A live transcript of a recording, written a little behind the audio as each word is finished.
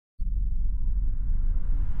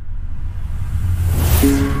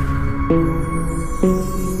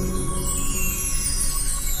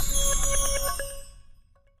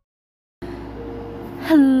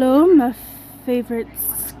favorite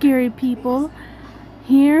scary people.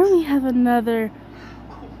 Here we have another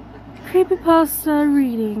creepypasta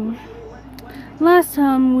reading. Last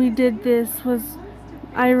time we did this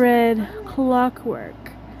I read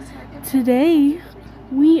Clockwork. Today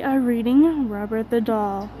we are reading Robert the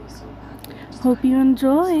Doll. Hope you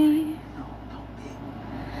enjoy.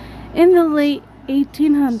 In the late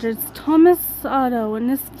 1800s, Thomas Otto and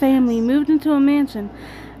his family moved into a mansion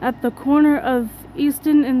at the corner of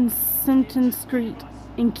Easton and Simpson Street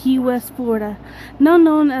in Key West, Florida, now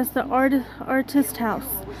known as the Artist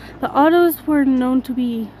House. The Ottos were known to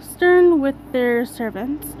be stern with their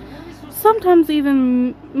servants, sometimes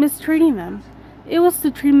even mistreating them. It was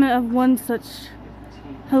the treatment of one such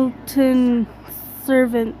Hilton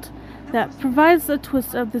servant that provides a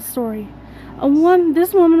twist of the story.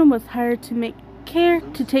 This woman was hired to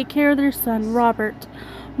take care of their son, Robert.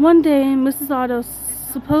 One day, Mrs. Otto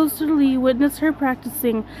supposedly witnessed her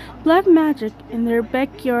practicing black magic in their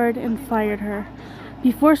backyard and fired her.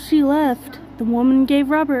 Before she left, the woman gave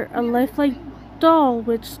Robert a lifelike doll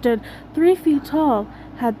which stood 3 feet tall,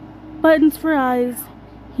 had buttons for eyes,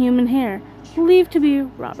 human hair, believed to be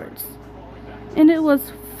Robert's, and it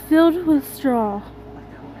was filled with straw.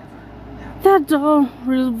 That doll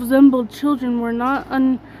resembled children were not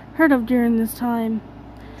unheard of during this time,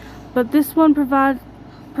 but this one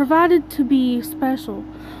provided to be special.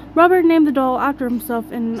 Robert named the doll after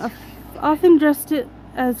himself and often dressed it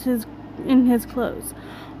in his clothes.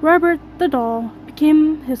 Robert the doll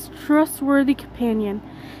became his trustworthy companion.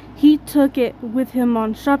 He took it with him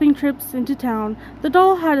on shopping trips into town. The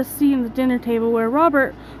doll had a seat at the dinner table where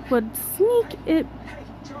Robert would sneak it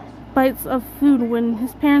bites of food when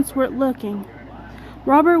his parents weren't looking.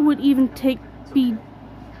 Robert would even be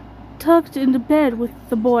tucked into bed with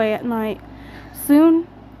the boy at night. Soon,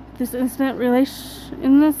 this innocent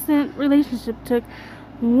relationship took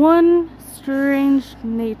one strange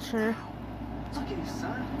nature.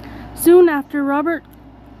 Soon after, Robert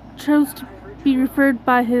chose to be referred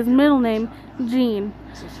by his middle name, Jean.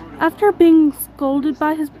 After being scolded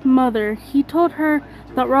by his mother, he told her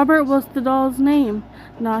that Robert was the doll's name,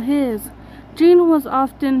 not his. Jean was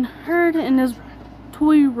often heard in his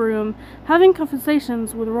toy room having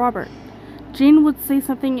conversations with Robert. Jean would say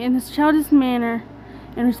something in his childish manner,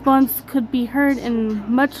 and response could be heard in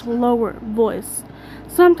much lower voice.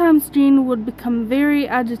 Sometimes Jean would become very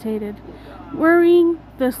agitated, worrying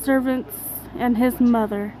the servants and his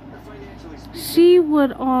mother. She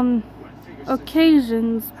would on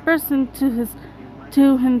occasions burst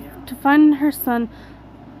to him to find her son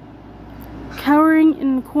cowering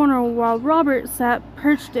in the corner while Robert sat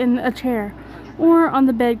perched in a chair or on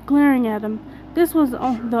the bed glaring at him. This was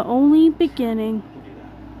the only beginning.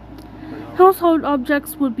 Household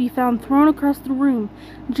objects would be found thrown across the room.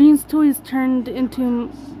 Jean's toys turned into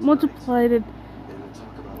multiplied,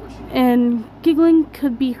 and giggling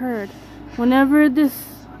could be heard. Whenever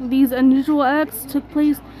these unusual acts took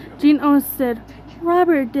place, Jean always said,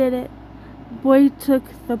 "Robert did it." The boy took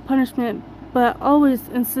the punishment, but always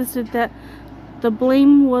insisted that the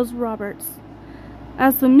blame was Robert's.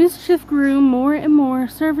 As the mischief grew more and more,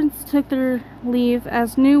 servants took their leave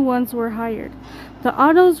as new ones were hired. The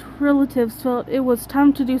Otto's relatives felt it was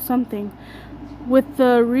time to do something. With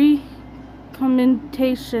the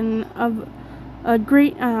recommendation of a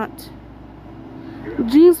great aunt,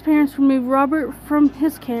 Jean's parents removed Robert from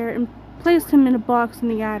his care and placed him in a box in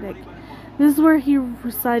the attic. This is where he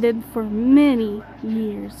resided for many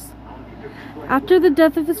years. After the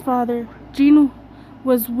death of his father, Jean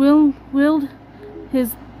was willed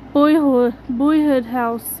his boyhood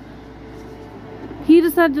house. He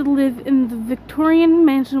decided to live in the Victorian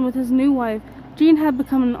mansion with his new wife. Jean had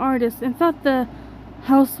become an artist and thought the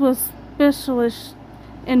house was specialist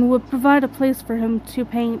and would provide a place for him to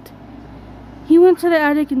paint. He went to the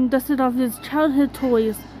attic and dusted off his childhood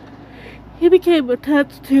toys. He became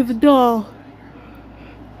attached to the doll.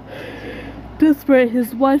 Despite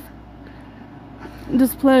his wife's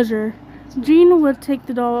displeasure, Jean would take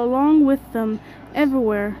the doll along with them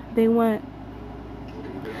everywhere they went.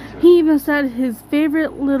 He even sat in his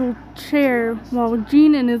favorite little chair while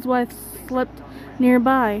Jean and his wife slept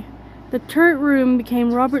nearby. The turret room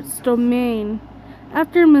became Robert's domain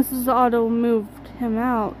after Mrs. Otto moved him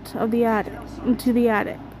out of the attic into the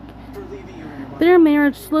attic. Their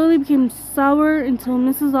marriage slowly became sour until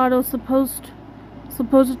Mrs. Otto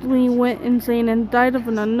supposedly went insane and died of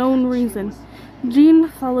an unknown reason. Jean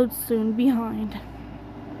followed soon behind.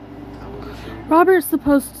 Robert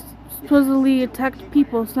supposedly attacked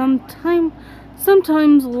people,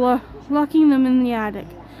 sometimes locking them in the attic.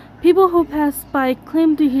 People who passed by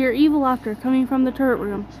claimed to hear evil laughter coming from the turret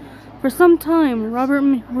room. For some time, Robert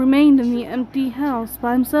remained in the empty house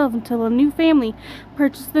by himself until a new family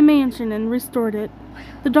purchased the mansion and restored it.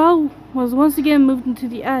 The doll was once again moved into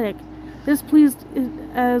the attic. This pleased it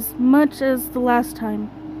as much as the last time.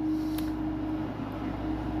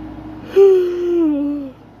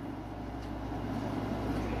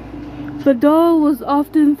 The doll was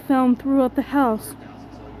often found throughout the house.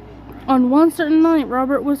 On one certain night,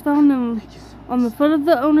 Robert was found on the foot of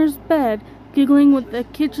the owner's bed, giggling with a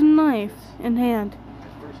kitchen knife in hand.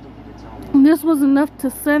 This was enough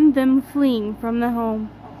to send them fleeing from the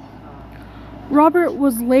home. Robert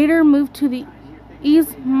was later moved to the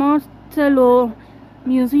East Montello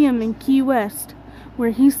Museum in Key West,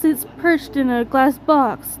 where he sits perched in a glass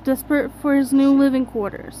box, desperate for his new living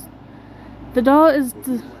quarters. The doll is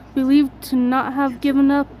believed to not have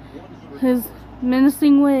given up his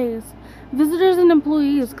menacing ways. Visitors and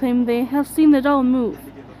employees claim they have seen the doll move.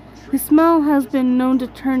 His smile has been known to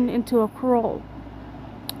turn into a crawl.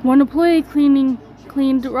 One employee cleaned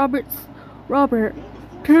Robert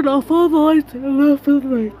turned off all the lights and left the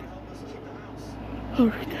light. I'll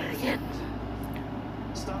read that again.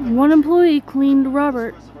 One employee cleaned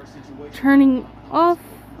Robert, turning off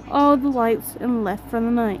all the lights and left for the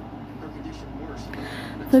night.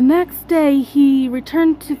 The next day, he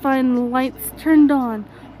returned to find the lights turned on.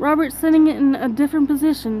 Robert sitting in a different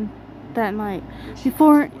position that night,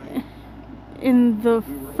 before in the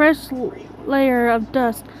fresh layer of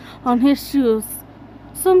dust on his shoes.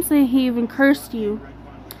 Some say he even cursed you.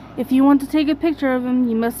 If you want to take a picture of him,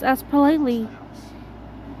 you must ask politely.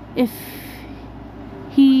 If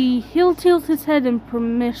he'll tilt his head in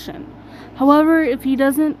permission. However, if he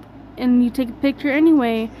doesn't and you take a picture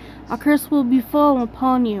anyway, a curse will befall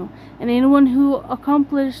upon you and anyone who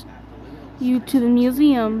accomplished you to the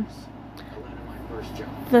museum.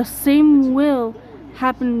 The same will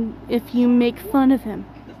happen if you make fun of him.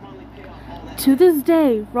 To this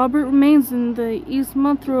day, Robert remains in the East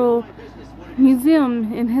Montreux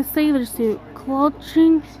Museum in his sailor suit,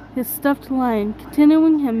 clutching his stuffed lion,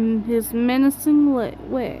 continuing his menacing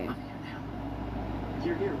way.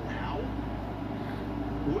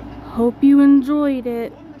 Hope you enjoyed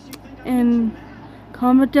it, and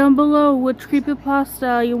comment down below which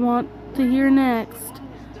creepypasta you want to hear next.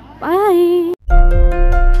 Bye!